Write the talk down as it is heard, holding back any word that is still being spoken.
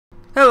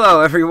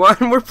Hello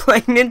everyone, we're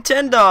playing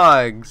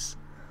Nintendogs!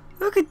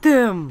 Look at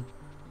them!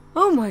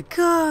 Oh my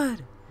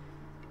god!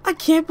 I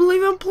can't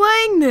believe I'm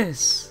playing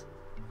this!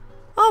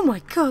 Oh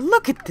my god,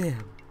 look at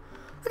them!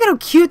 Look at how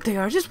cute they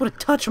are, I just want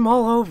to touch them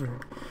all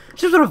over.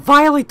 Just want to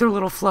violate their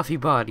little fluffy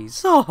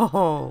bodies.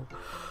 Oh,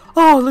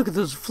 look at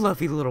those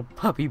fluffy little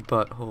puppy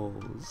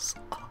buttholes.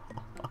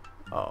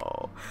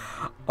 Oh,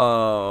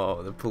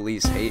 the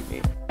police hate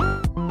me.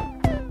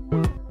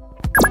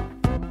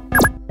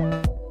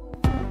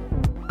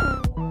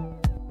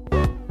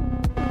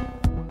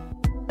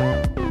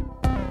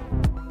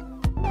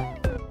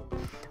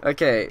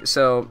 Okay,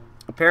 so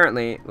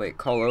apparently, wait,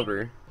 call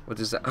over. What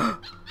is that?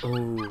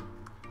 Ooh,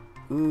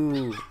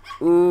 ooh,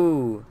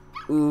 ooh,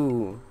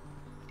 ooh,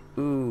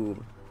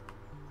 ooh.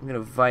 I'm gonna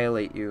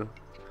violate you.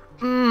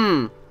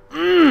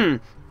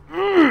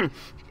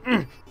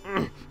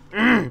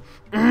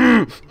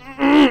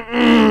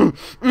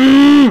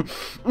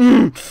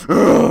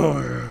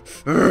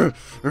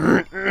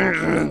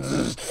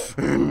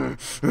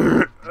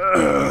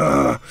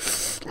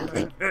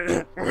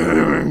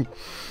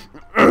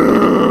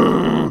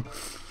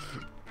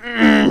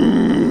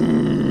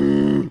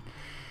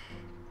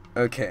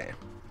 Okay,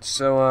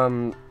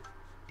 so,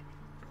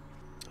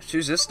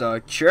 choose this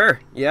dog. Sure,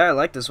 yeah, I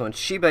like this one.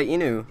 Shiba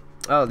Inu.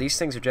 Oh, these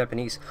things are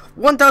Japanese.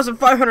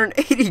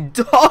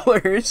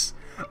 $1,580!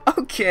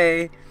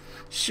 Okay,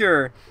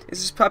 sure. Is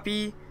this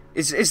puppy...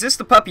 Is this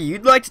the puppy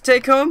you'd like to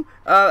take home?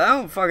 I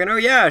don't fucking know.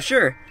 Yeah,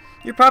 sure.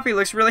 Your puppy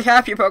looks really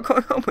happy about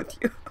going home with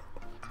you.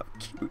 How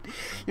cute.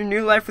 Your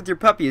new life with your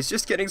puppy is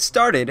just getting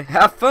started.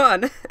 Have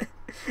fun!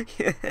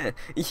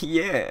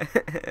 Yeah.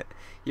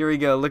 Here we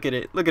go. Look at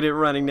it. Look at it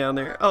running down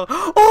there. Oh,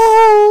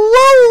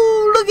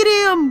 whoa! Look at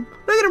him!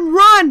 Look at him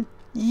run!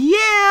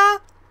 Yeah!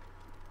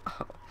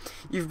 Oh,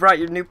 you've brought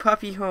your new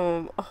puppy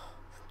home. Oh,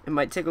 it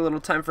might take a little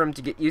time for him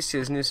to get used to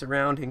his new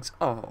surroundings.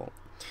 Oh,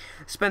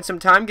 spend some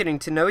time getting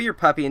to know your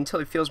puppy until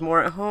he feels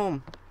more at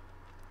home.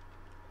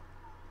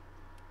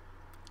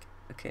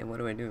 Okay, what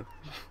do I do?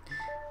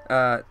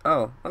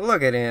 Oh,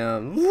 look at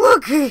him!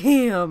 Look at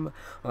him!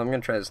 Well, I'm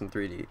gonna try this in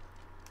 3D.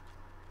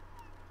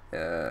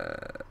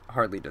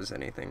 Hardly does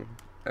anything.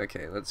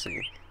 Okay, let's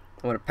see.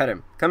 I want to pet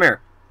him. Come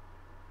here.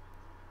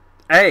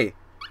 Hey!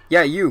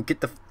 Yeah, you,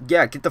 get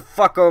the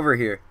fuck over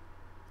here.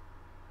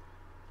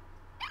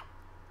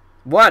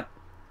 What?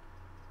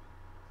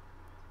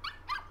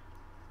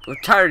 I'm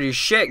tired of your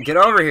shit. Get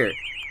over here.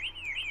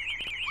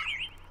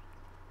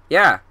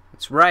 Yeah,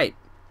 that's right.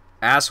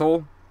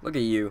 Asshole. Look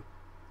at you.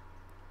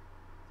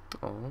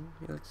 Oh,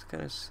 he looks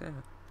kind of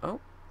sad.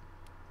 Oh.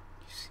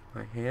 You see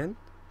my hand?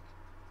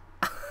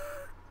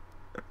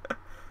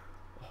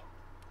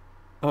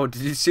 Oh,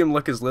 did you see him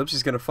lick his lips?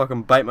 He's gonna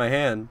fucking bite my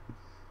hand.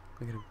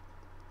 Look at him.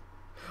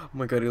 Oh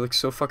my god, he looks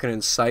so fucking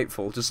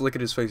insightful. Just look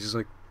at his face. He's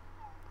like,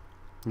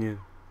 yeah,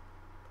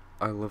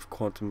 I love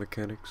quantum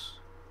mechanics.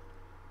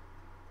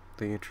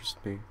 They interest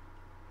me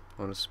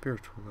on a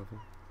spiritual level.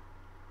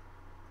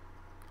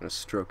 I'm gonna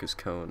stroke his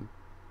cone.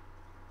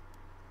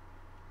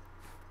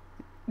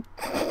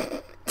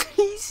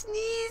 He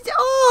sneezed.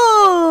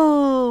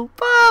 Oh,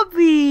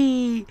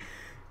 puppy.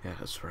 Yeah,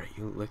 that's right.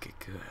 You lick it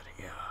good.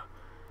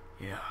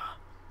 Yeah,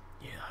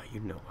 you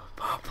know what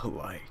Papa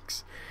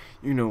likes.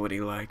 You know what he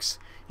likes.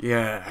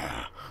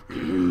 Yeah.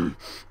 Well,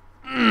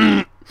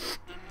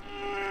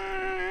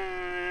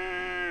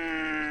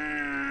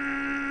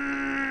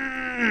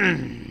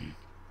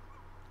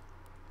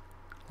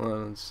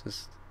 it's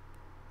just...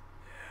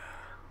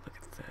 Yeah, look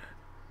at that.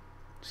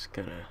 Just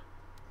gonna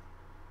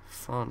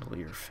fondle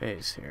your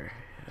face here.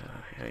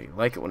 Yeah, you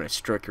like it when I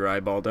stroke your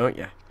eyeball, don't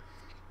ya?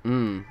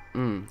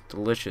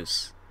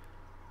 Delicious.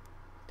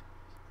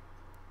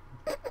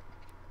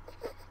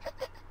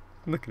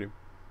 Look at him.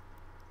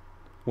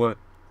 What?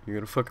 You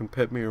gonna fucking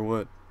pet me or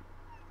what?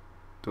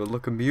 Do I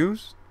look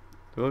amused?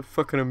 Do I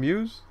fucking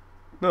amused?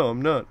 No,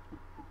 I'm not.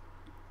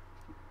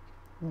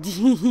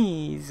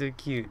 He's so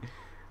cute.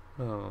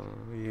 Oh,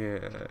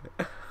 yeah.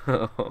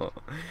 Oh,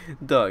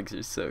 dogs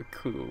are so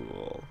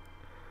cool.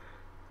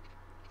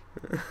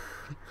 And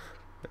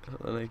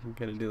I can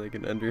kind of do like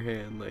an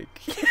underhand, like...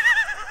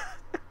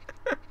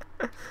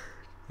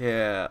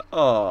 Yeah.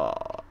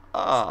 Oh,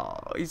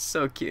 he's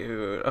so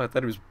cute. Oh, I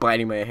thought he was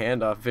biting my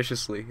hand off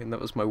viciously, and that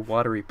was my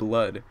watery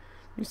blood.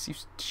 You see,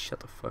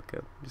 shut the fuck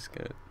up. I'm just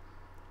gonna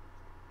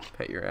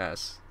pet your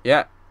ass.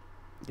 Yeah.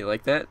 You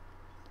like that?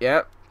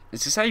 Yeah.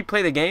 Is this how you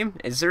play the game?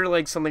 Is there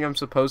like something I'm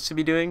supposed to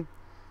be doing?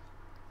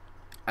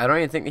 I don't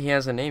even think that he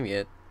has a name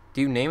yet.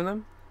 Do you name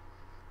them?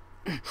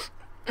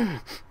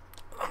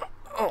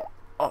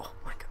 Oh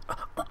my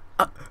god.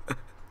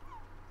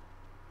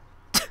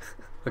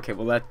 Okay,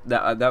 well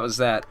that was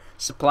that.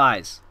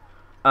 Supplies.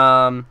 We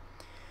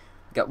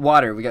got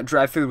water, we got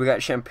dry food, we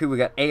got shampoo, we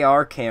got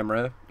AR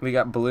camera, we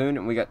got balloon,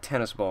 and we got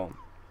tennis ball.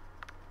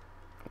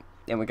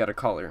 And we got a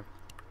collar.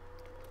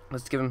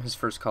 Let's give him his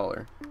first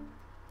collar.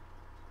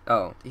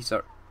 Oh, he's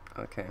our...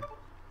 Okay.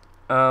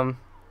 How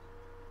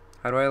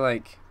do I,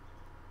 like...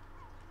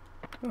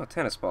 Oh,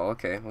 tennis ball.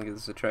 Okay, we'll give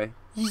this a try.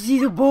 You see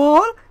the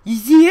ball? You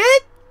see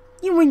it?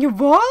 You win your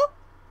ball?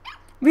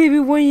 Baby,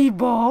 want your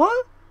ball?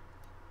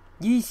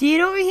 Do you see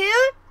it over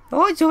here?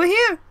 Oh, it's over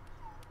here.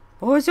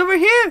 Oh, it's over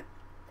here.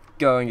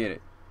 Go and get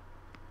it.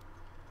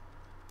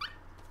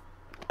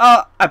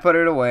 Oh, I put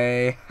it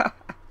away.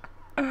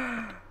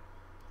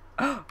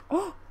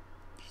 Oh,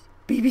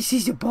 baby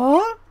sees the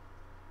ball?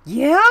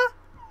 Yeah?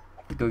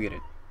 Go get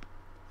it.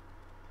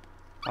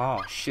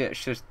 Oh, shit.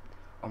 It's just...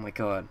 Oh, my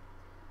God.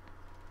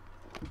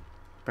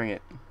 Bring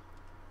it.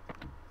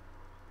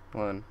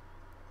 One.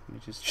 Let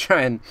me just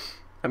try and...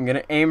 I'm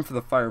gonna aim for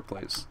the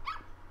fireplace.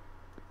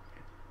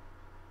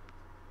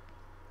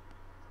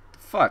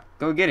 Fuck.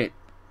 Go get it.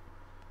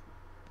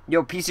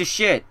 Yo, piece of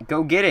shit.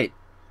 Go get it.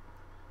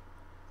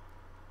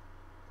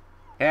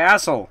 Hey,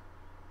 asshole.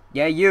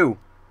 Yeah, you.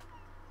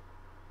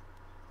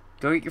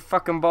 Go get your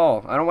fucking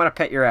ball. I don't want to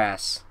pet your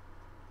ass.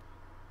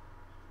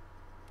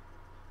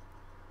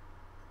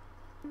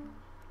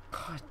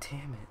 God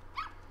damn it.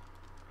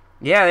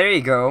 Yeah, there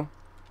you go.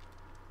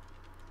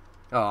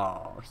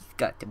 Oh, he's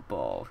got the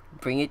ball.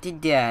 Bring it to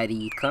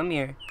daddy. Come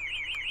here.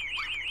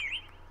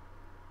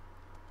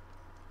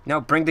 No,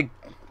 bring the...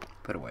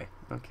 Put away.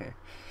 Okay.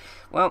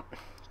 Well,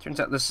 turns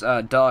out this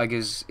dog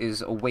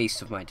is a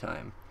waste of my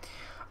time.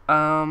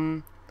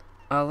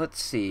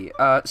 Let's see.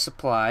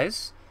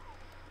 Supplies.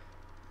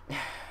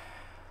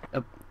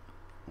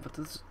 What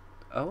does...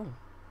 Oh.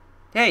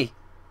 Hey!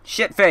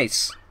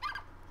 Shitface!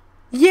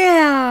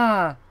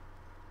 Yeah!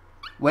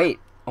 Wait.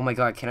 Oh my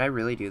god, can I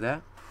really do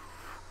that?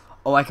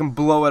 Oh, I can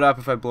blow it up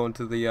if I blow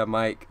into the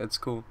mic. That's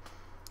cool.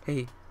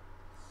 Hey.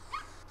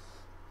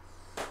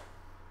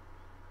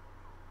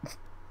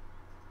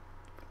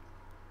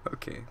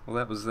 Okay, well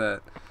that was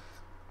that.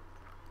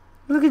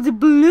 Look at the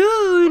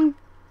balloon!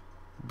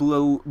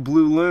 Blue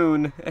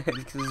loon.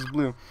 Because it's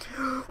blue.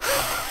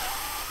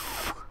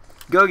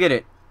 Go get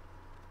it.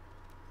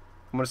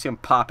 I want to see him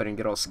pop it and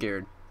get all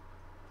scared.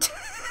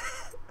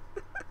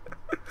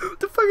 What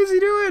the fuck is he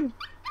doing?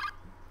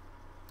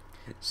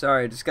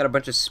 Sorry, I just got a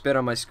bunch of spit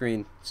on my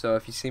screen. So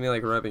if you see me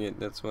like rubbing it,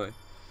 that's why.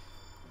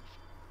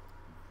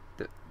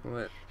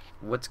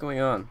 What's going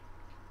on?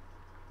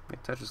 I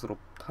touch this little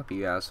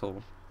puppy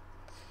asshole.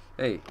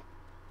 Hey,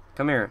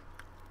 come here.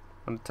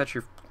 I want to touch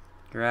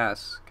your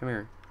ass. Come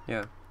here.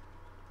 Yeah.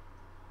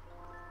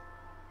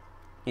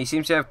 He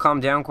seems to have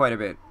calmed down quite a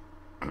bit.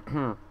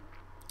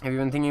 Have you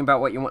been thinking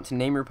about what you want to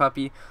name your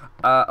puppy?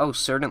 Oh,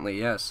 certainly,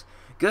 yes.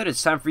 Good,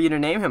 it's time for you to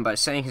name him by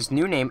saying his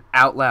new name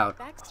out loud.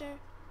 Baxter,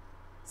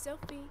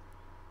 Sophie,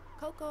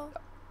 Coco.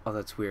 Oh,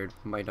 that's weird.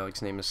 My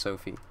dog's name is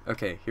Sophie.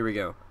 Okay, here we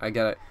go. I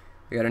gotta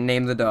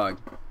name the dog.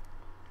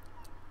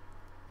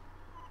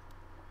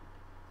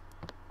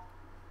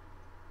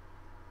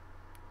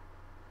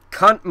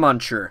 Cunt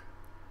Muncher.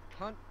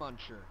 Cunt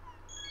Muncher.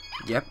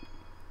 Yep.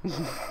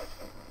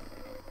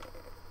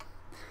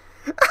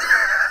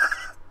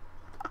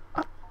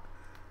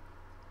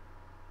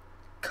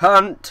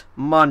 Cunt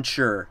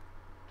Muncher.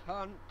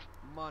 Cunt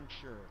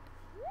Muncher.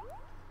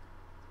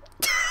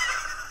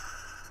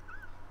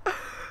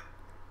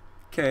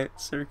 Okay,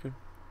 circle.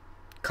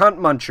 Cunt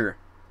Muncher.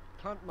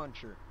 Cunt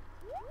Muncher.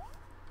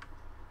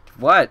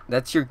 What?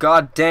 That's your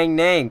god dang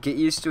name. Get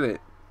used to it.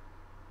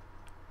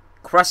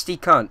 Crusty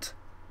cunt.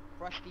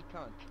 Crusty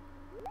cunt.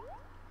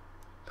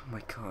 Oh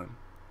my god.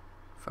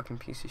 Fucking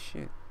piece of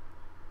shit.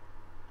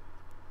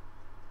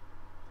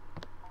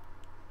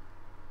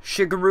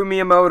 Shigeru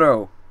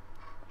Miyamoto.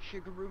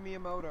 Shigeru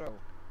Miyamoto.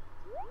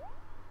 Oh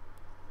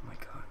my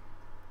god.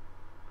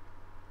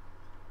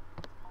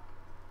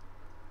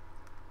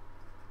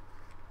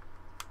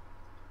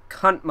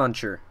 Cunt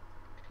Muncher.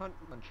 Cunt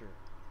Muncher.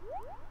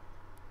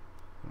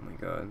 Oh my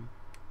god.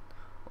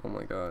 Oh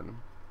my god.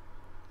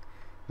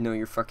 You know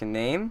your fucking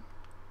name?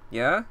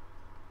 Yeah?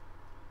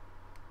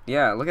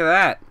 Yeah, look at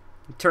that.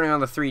 I'm turning on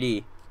the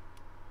 3D.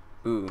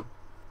 Ooh.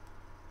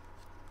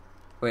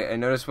 Wait, I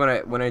noticed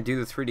when I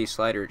do the 3D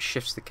slider, it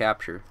shifts the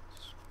capture.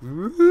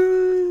 Cunt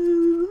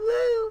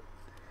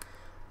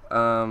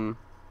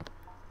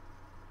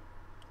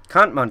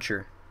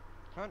Muncher.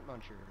 Cunt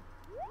Muncher.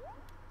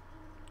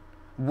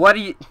 What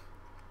do you...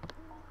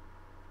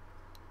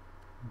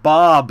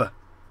 Bob.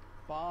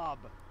 Bob.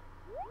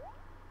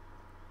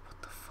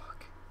 What the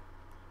fuck?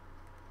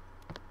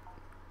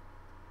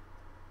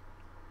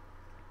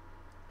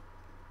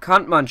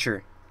 Cunt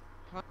Muncher.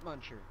 Cunt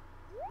Muncher.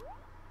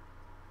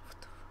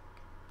 What the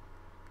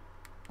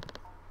fuck?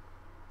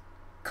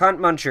 Cunt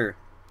Muncher.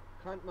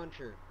 Cunt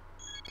Muncher.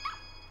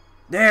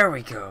 There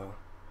we go.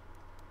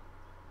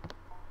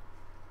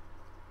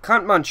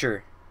 Cunt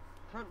Muncher.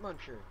 Cunt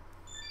Muncher.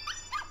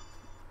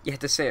 You have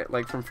to say it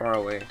like from far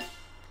away.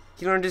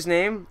 You learned his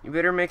name? You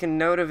better make a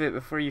note of it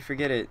before you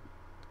forget it.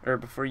 Or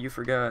before you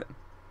forgot.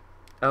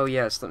 Oh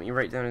yes, let me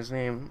write down his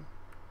name.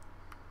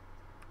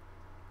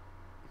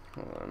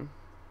 Hold on.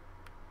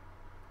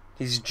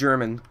 He's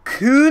German.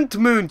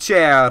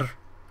 Kuntmuncher.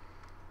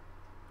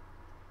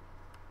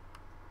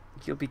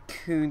 You'll be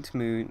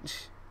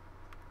Kuntmunch.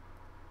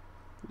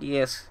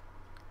 Yes.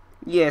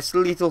 Yes,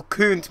 little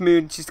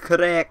Kuntmunch is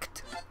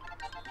correct.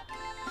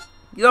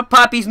 Your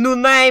puppy's new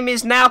name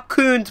is now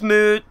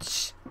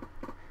Kuntmunch.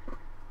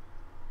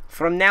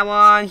 From now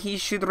on, he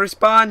should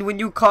respond when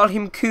you call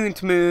him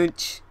Kunt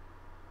Mooch.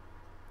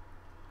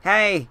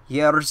 Hey,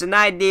 here's an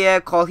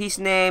idea. Call his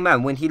name,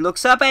 and when he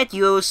looks up at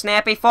you,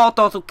 snap a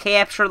photo to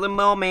capture the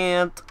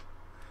moment.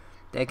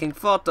 Taking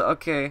photo.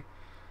 Okay.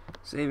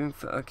 Saving.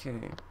 Okay.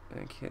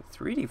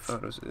 3D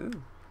photos.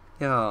 Ooh.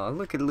 Yeah,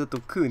 look at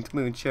little Kunt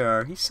Mooch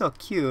here. He's so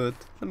cute.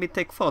 Let me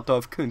take photo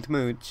of Kunt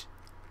Mooch.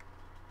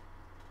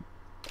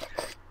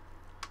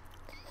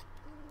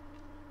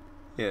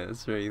 Yeah,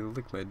 that's right. You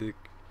look my dick.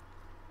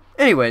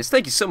 Anyways,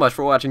 thank you so much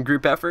for watching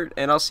Group Effort,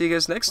 and I'll see you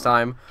guys next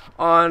time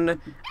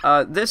on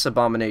this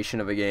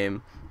abomination of a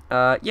game.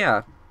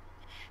 Yeah.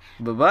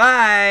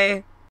 Bye-bye!